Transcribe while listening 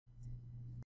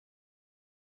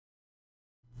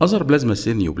Other plasma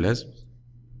cell neoplasms,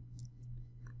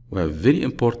 we have very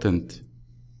important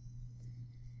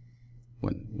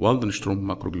one, Waldenstrom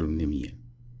macroglobulinemia,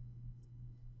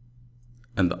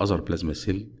 and other plasma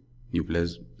cell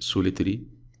neoplasm, solitary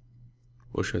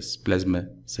osseous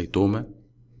plasmacytoma,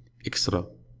 extra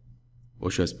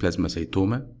osseous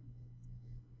plasmacytoma,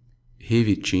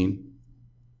 heavy chain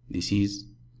disease,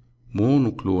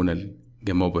 monoclonal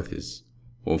gammopathies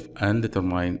of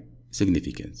undetermined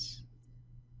significance.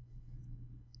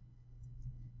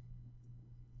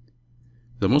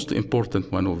 The most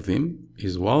important one of them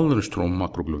is Waldenstrom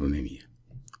macroglobulinemia.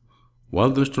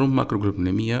 Waldenstrom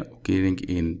macroglobulinemia occurring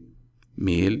in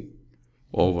male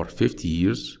over 50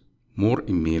 years, more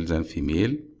in male than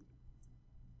female,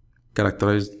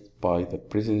 characterized by the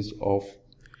presence of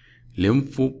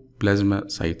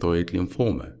lymphoplasmacytoid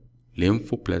lymphoma,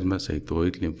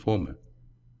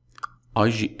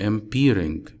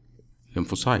 IgM-bearing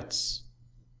lymphocytes,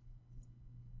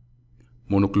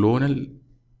 monoclonal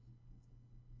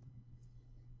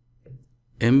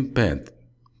MPAD,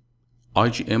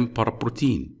 IgM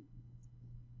paraprotein,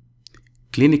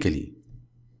 clinically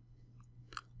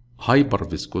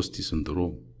hyperviscosity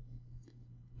syndrome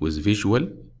with visual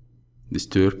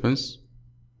disturbance,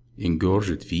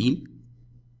 engorged vein,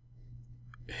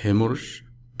 hemorrhage,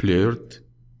 blurred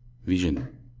vision,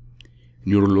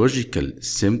 neurological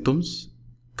symptoms,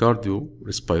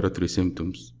 cardiorespiratory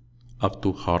symptoms up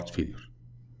to heart failure.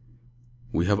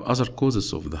 We have other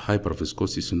causes of the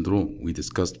hyperviscosity syndrome. We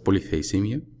discussed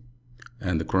polycythemia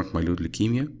and chronic myeloid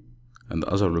leukemia and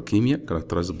other leukemia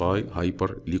characterized by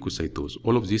hyperleukocytosis.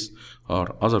 All of these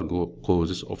are other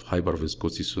causes of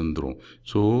hyperviscosity syndrome.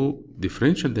 So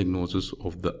differential diagnosis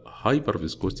of the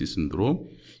hyperviscosity syndrome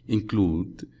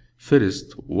include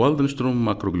first Waldenstrom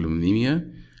macroglobulinemia,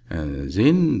 and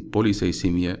then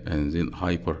polycythemia, and then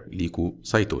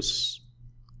hyperleukocytosis.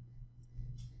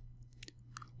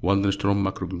 Waldenstrom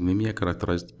macroglobulinemia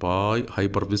characterized by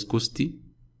hyperviscosity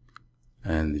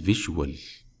and visual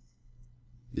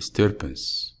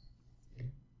disturbance.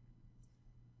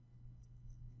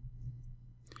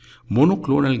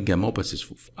 Monoclonal gammopathies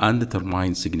of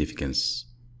undetermined significance.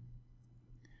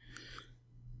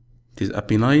 It is a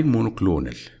benign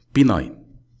monoclonal, benign.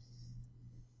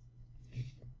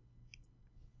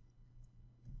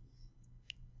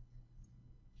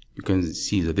 You can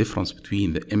see the difference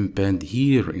between the M-band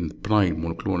here in the benign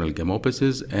monoclonal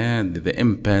gammopathies and the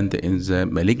M-band in the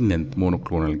malignant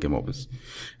monoclonal gammopathies.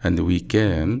 And we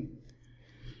can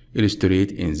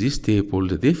illustrate in this table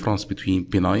the difference between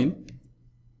benign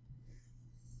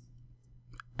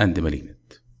and the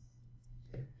malignant.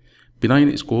 Benign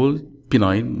is called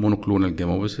benign monoclonal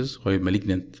gammopathies, while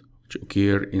malignant which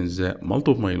occur in the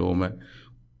multiple myeloma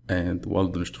and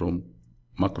Waldenstrom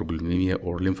macroglobulinemia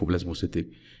or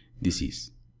lymphoplasmocytic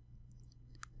disease.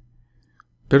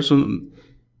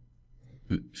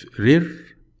 Rare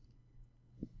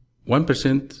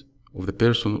 1% of the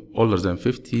person older than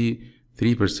 50,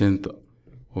 3%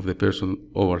 of the person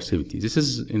over 70. This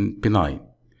is in benign,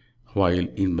 while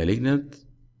in malignant,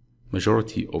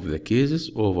 majority of the cases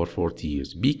over 40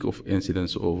 years, peak of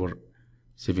incidence over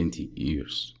 70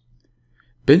 years.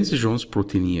 Benzogenous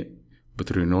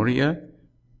proteinuria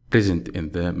present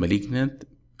in the malignant,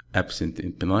 absent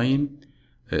in benign.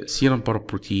 Serum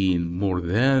paraprotein more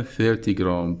than 30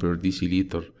 grams per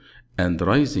deciliter and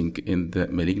rising in the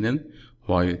malignant,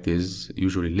 while it is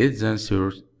usually less than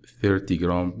 30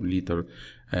 grams per liter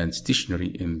and stationary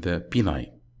in the benign.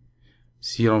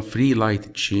 Serum free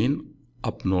light chain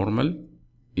abnormal,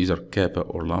 either kappa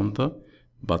or lambda,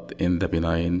 but in the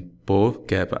benign, both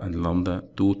kappa and lambda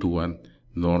 2:1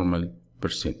 normal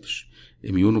percentage.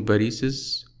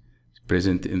 Immunoparesis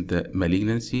present in the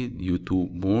malignancy due to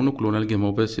monoclonal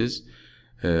gammopathies,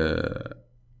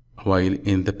 while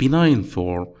in the benign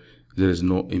form there is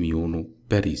no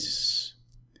immunoparesis.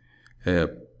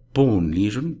 Bone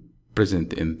lesion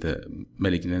present in the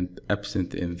malignant,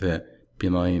 absent in the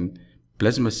benign.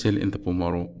 Plasma cell in the bone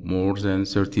marrow more than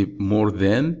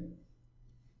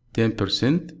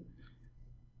 10%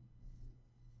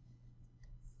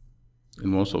 in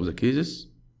most of the cases,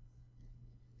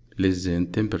 less than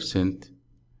 10%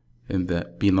 in the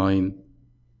benign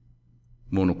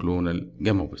monoclonal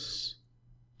gammopathies.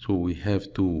 So we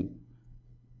have to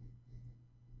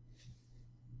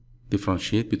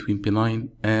differentiate between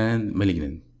benign and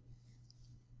malignant.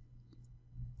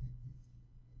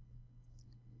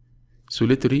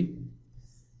 Solitary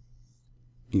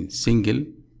in single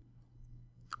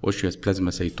osseous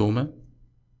plasmacytoma,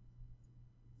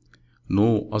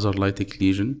 no other lytic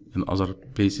lesion in other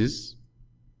places,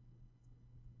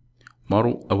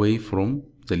 marrow away from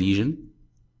the lesion,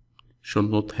 should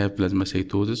not have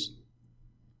plasmacytosis,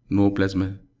 no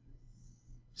plasma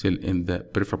cell in the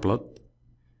peripheral blood.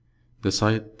 The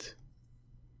site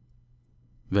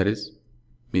varies,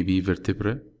 maybe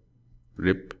vertebra,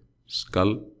 rib,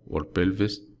 skull, or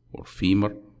pelvis, or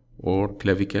femur, or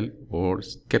clavicle, or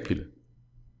scapula.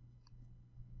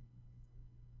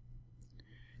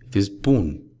 It is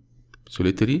bone,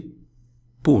 solitary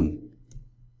bone.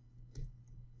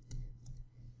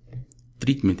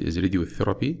 Treatment is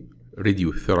radiotherapy.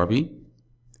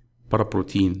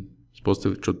 Paraprotein is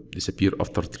positive, it should disappear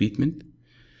after treatment.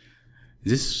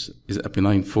 This is a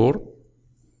benign form,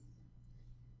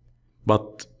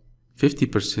 but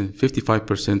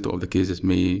 55% of the cases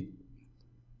may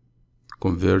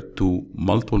convert to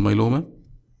multiple myeloma.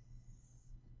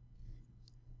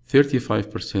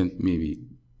 35% may be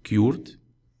cured.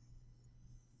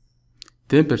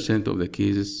 10% of the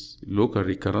cases local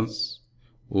recurrence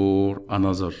or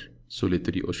another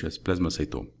solitary osseous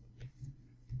plasmacytoma.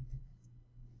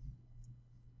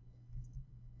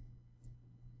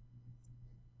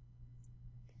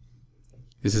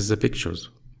 This is the pictures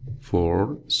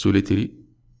for solitary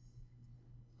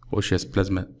osseous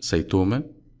plasmacytoma.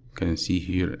 You can see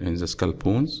here in the skull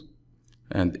bones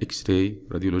and X-ray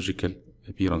radiological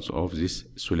appearance of this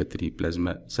solitary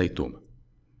plasmacytoma.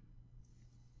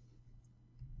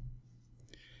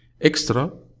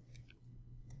 Extra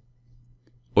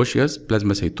osseous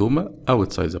plasmacytoma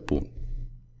outside the bone.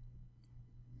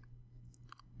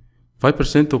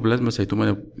 5% of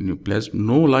plasmacytoma neoplasm,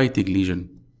 no lytic lesion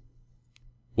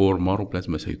or marrow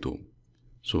plasmacytoma.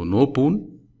 So no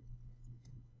bone,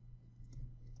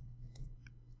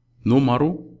 no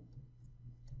marrow,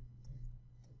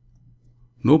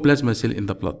 no plasma cell in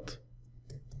the blood.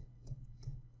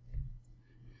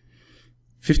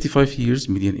 55 years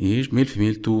median age, male,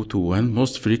 female, 2 to 1.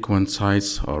 Most frequent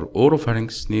sites are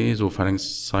oropharynx, nasopharynx,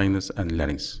 sinus, and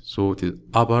larynx. So it is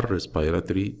upper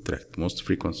respiratory tract. Most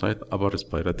frequent site, upper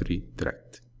respiratory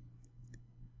tract.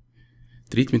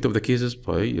 Treatment of the cases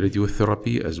by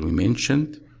radiotherapy, as we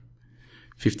mentioned.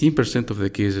 15% of the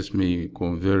cases may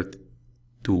convert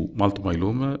to multiple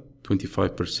myeloma,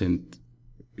 25%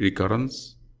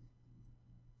 recurrence,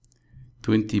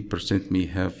 20% may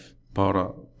have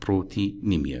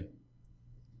paraproteinemia.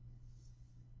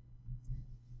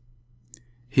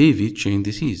 Heavy chain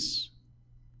disease.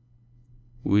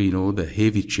 We know the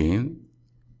heavy chain,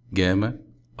 gamma,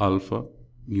 alpha,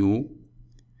 mu.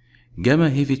 Gamma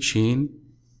heavy chain,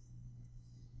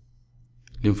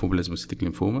 lymphoblasmacytic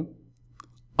lymphoma.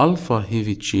 Alpha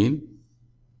heavy chain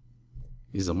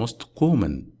is the most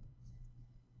common,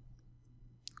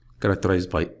 characterized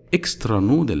by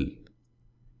extranodal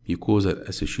mucosal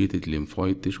associated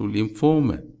lymphoid tissue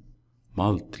lymphoma,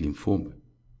 malt lymphoma,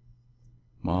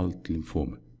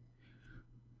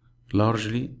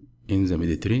 largely in the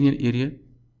Mediterranean area,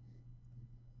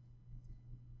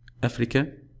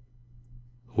 Africa,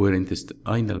 where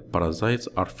intestinal parasites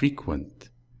are frequent.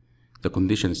 The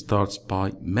condition starts by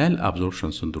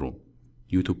malabsorption syndrome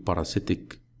due to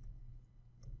parasitic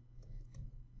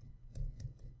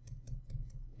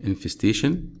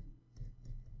infestation.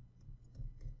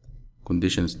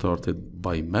 Condition started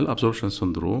by malabsorption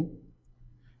syndrome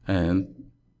and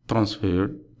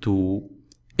transferred to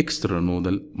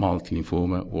extranodal malt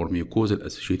lymphoma or mucosal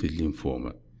associated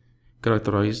lymphoma,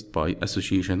 characterized by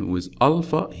association with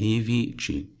alpha heavy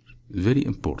chain. Very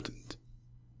important.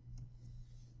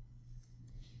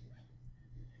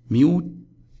 Mu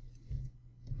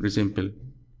resemble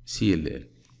CLL.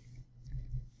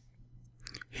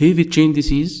 Heavy chain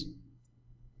disease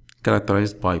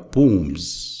characterized by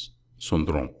Booms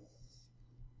syndrome.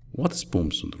 What is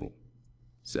Booms syndrome?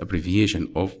 It's the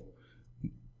abbreviation of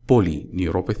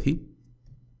polyneuropathy,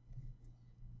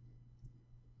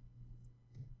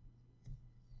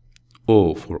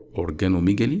 O for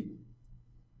organomegaly,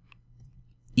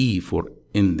 E for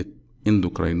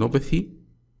endocrinopathy,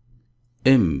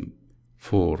 M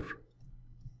for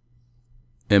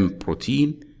M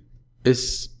protein,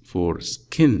 S for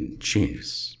skin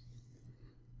changes.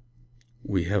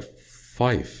 We have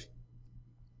 5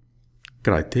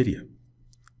 criteria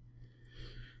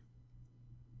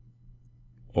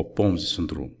of Booms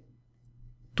syndrome.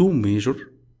 2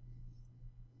 major,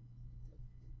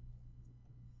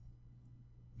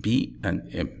 B and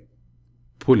M,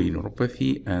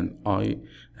 polyneuropathy and I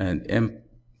and M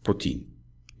protein,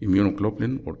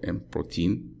 immunoglobulin or M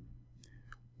protein.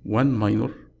 1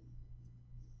 minor,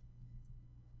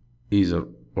 either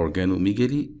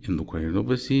organomegaly,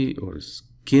 endocrinopathy, or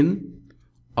skin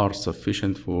are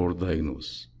sufficient for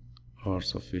diagnosis.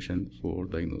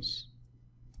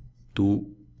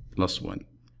 2 plus 1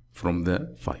 from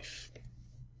the 5.